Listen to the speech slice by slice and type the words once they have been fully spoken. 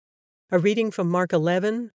A reading from Mark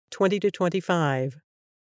 11:20-25.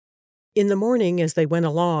 In the morning, as they went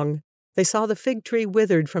along, they saw the fig tree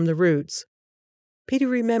withered from the roots. Peter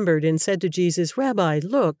remembered and said to Jesus, "Rabbi,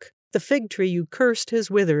 look, the fig tree you cursed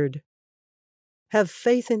has withered." "Have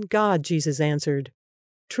faith in God," Jesus answered.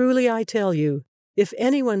 "Truly I tell you, if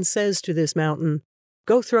anyone says to this mountain,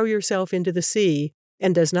 'Go throw yourself into the sea,'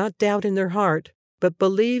 and does not doubt in their heart, but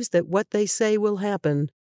believes that what they say will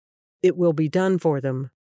happen, it will be done for them.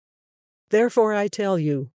 Therefore I tell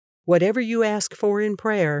you, whatever you ask for in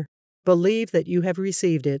prayer, believe that you have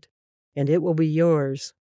received it, and it will be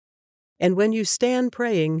yours. And when you stand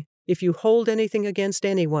praying, if you hold anything against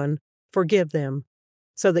anyone, forgive them,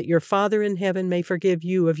 so that your Father in heaven may forgive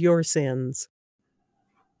you of your sins."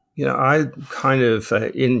 I kind of,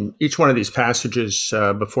 in each one of these passages,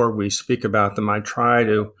 before we speak about them, I try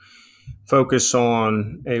to focus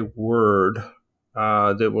on a word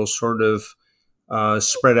that will sort of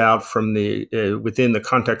spread out from within the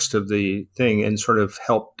context of the thing and sort of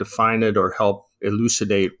help define it or help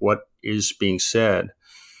elucidate what is being said.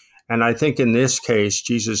 And I think in this case,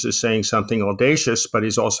 Jesus is saying something audacious, but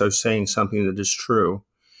he's also saying something that is true.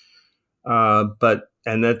 And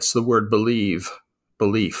that's the word belief.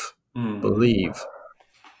 Believe.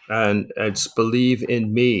 And it's believe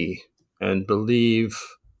in me, and believe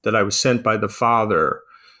that I was sent by the Father,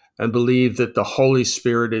 and believe that the Holy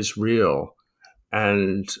Spirit is real.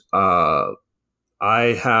 And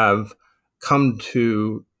I have come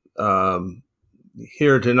to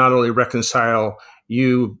here to not only reconcile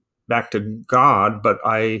you back to God, but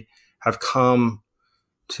I have come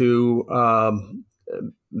to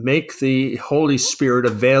make the Holy Spirit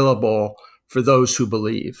available for those who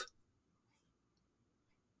believe.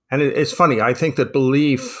 And it's funny. I think that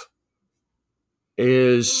belief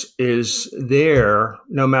is there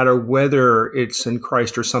no matter whether it's in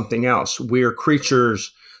Christ or something else. We are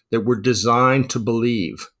creatures that were designed to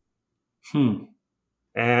believe.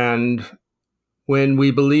 And when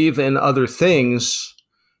we believe in other things,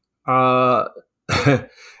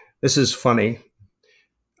 this is funny.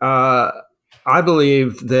 I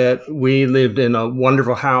believed that we lived in a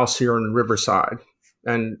wonderful house here in Riverside,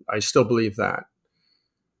 and I still believe that.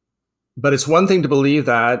 But it's one thing to believe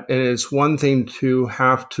that, and it's one thing to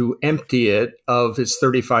have to empty it of its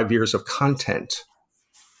 35 years of content.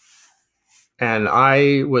 And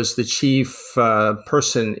I was the chief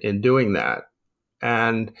person in doing that.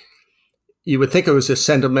 And you would think it was a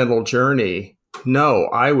sentimental journey. No,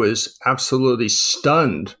 I was absolutely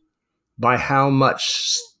stunned by how much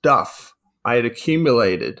stuff I had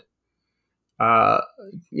accumulated,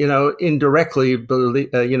 indirectly,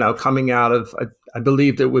 coming out of, I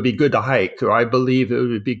believed it would be good to hike, or I believe it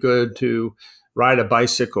would be good to ride a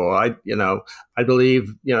bicycle. I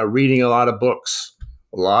believe, reading a lot of books.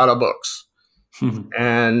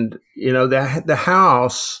 And, the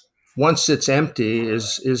house, once it's empty,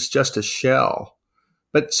 is just a shell.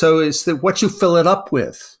 But so it's what you fill it up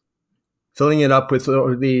with. Filling it up with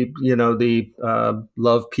the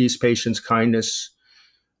love, peace, patience, kindness,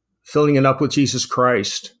 filling it up with Jesus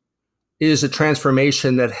Christ is a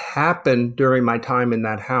transformation that happened during my time in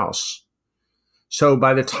that house. So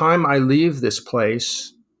by the time I leave this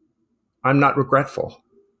place, I'm not regretful.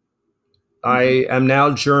 I am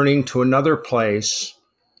now journeying to another place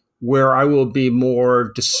where I will be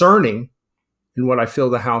more discerning in what I fill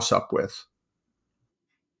the house up with.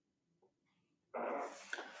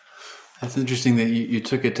 That's interesting that you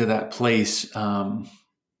took it to that place of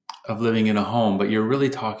living in a home, but you're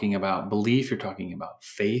really talking about belief. You're talking about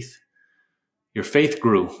faith. Your faith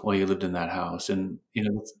grew while you lived in that house. And,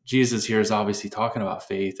 Jesus here is obviously talking about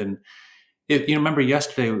faith. And remember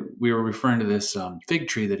yesterday we were referring to this fig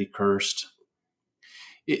tree that he cursed.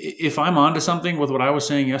 If I'm onto something with what I was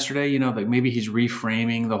saying yesterday, like maybe he's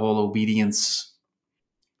reframing the whole obedience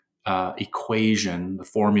equation, the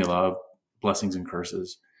formula of blessings and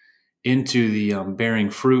curses, into the bearing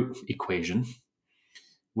fruit equation,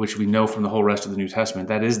 which we know from the whole rest of the New Testament,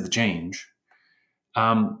 that is the change.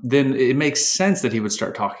 Then it makes sense that he would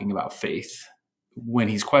start talking about faith when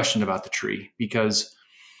he's questioned about the tree, because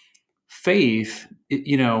faith,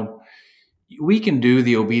 we can do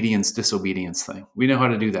the obedience, disobedience thing. We know how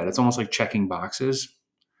to do that. It's almost like checking boxes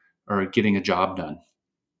or getting a job done.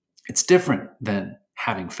 It's different than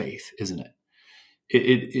having faith, isn't it?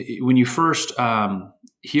 When you first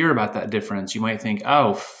hear about that difference, you might think,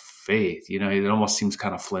 oh, faith, it almost seems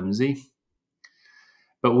kind of flimsy.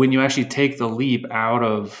 But when you actually take the leap out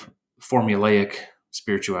of formulaic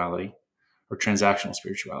spirituality or transactional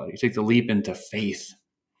spirituality, you take the leap into faith,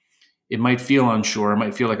 it might feel unsure. It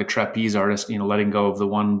might feel like a trapeze artist, letting go of the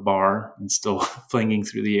one bar and still flinging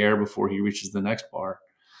through the air before he reaches the next bar.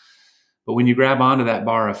 But when you grab onto that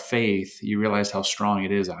bar of faith, you realize how strong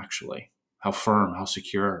it is actually, how firm, how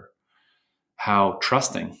secure, how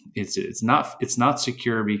trusting. It's not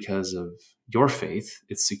secure because of your faith.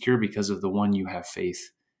 It's secure because of the one you have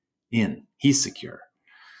faith in. He's secure.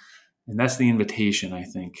 And that's the invitation, I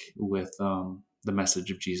think, with the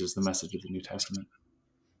message of Jesus, the message of the New Testament.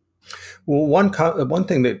 Well, one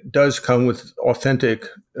thing that does come with authentic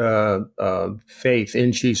faith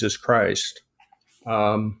in Jesus Christ,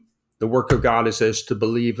 the work of God is this, to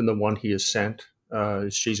believe in the one he has sent.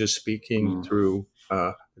 Is Jesus speaking through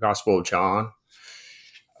the Gospel of John,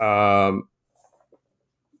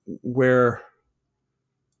 where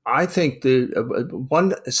I think the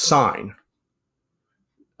one sign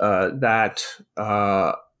that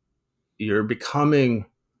you're becoming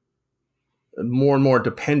more and more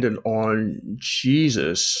dependent on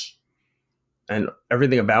Jesus and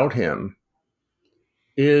everything about him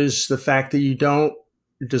is the fact that you don't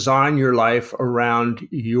design your life around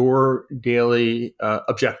your daily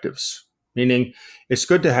objectives. Meaning, it's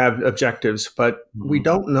good to have objectives, but we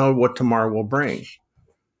don't know what tomorrow will bring.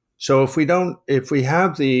 So if we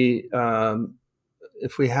have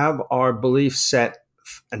our belief set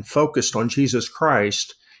and focused on Jesus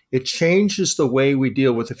Christ, it changes the way we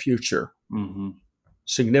deal with the future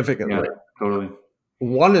significantly. Yeah, totally.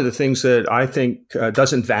 One of the things that I think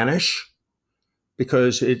doesn't vanish,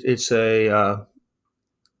 because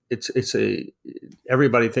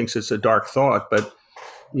everybody thinks it's a dark thought, but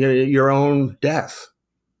your own death.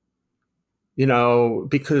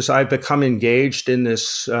 Because I've become engaged in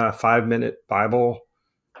this 5-minute Bible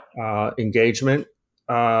engagement.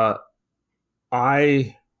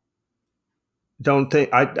 I don't think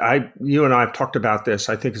you and I have talked about this.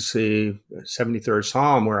 I think it's the 73rd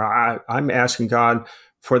Psalm where I'm asking God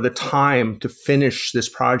for the time to finish this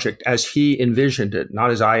project as he envisioned it, not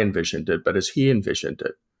as I envisioned it, but as he envisioned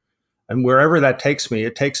it. And wherever that takes me,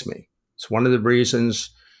 it takes me. It's one of the reasons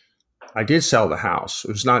I did sell the house.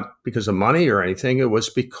 It was not because of money or anything. It was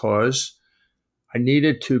because I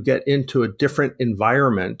needed to get into a different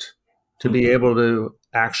environment to be able to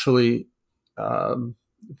actually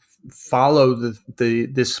follow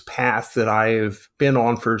this path that I have been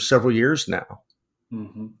on for several years now.